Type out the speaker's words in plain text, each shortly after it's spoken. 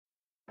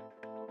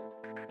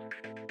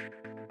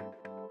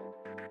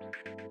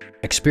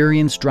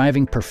Experience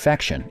driving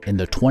perfection in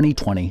the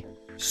 2020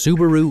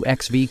 Subaru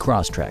XV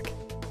Crosstrek.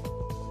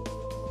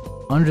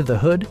 Under the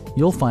hood,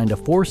 you'll find a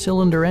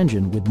 4-cylinder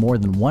engine with more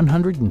than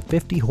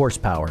 150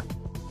 horsepower.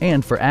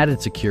 And for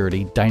added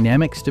security,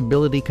 dynamic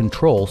stability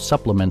control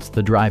supplements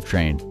the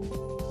drivetrain.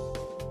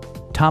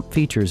 Top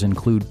features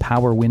include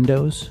power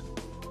windows,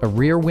 a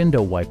rear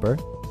window wiper,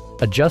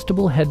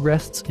 adjustable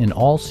headrests in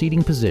all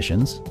seating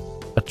positions,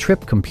 a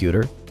trip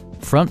computer,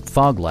 front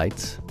fog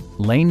lights,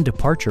 lane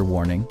departure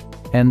warning,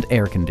 and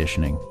air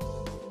conditioning.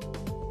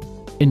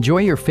 Enjoy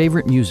your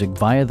favorite music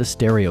via the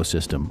stereo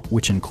system,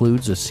 which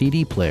includes a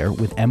CD player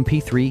with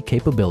MP3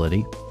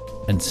 capability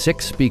and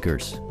 6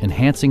 speakers,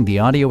 enhancing the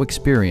audio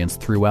experience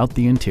throughout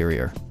the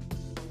interior.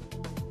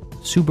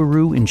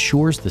 Subaru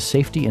ensures the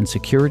safety and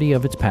security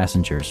of its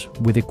passengers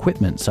with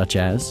equipment such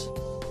as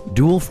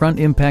dual front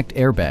impact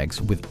airbags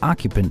with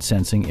occupant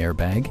sensing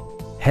airbag,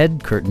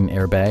 head curtain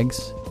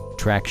airbags,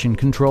 traction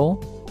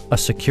control, a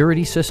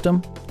security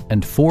system,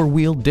 and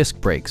 4-wheel disc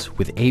brakes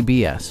with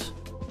ABS.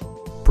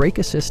 Brake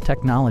Assist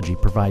technology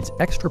provides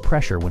extra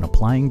pressure when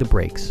applying the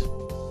brakes.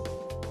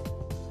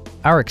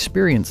 Our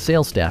experienced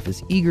sales staff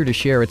is eager to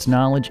share its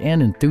knowledge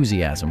and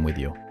enthusiasm with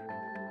you.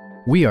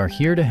 We are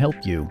here to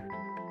help you.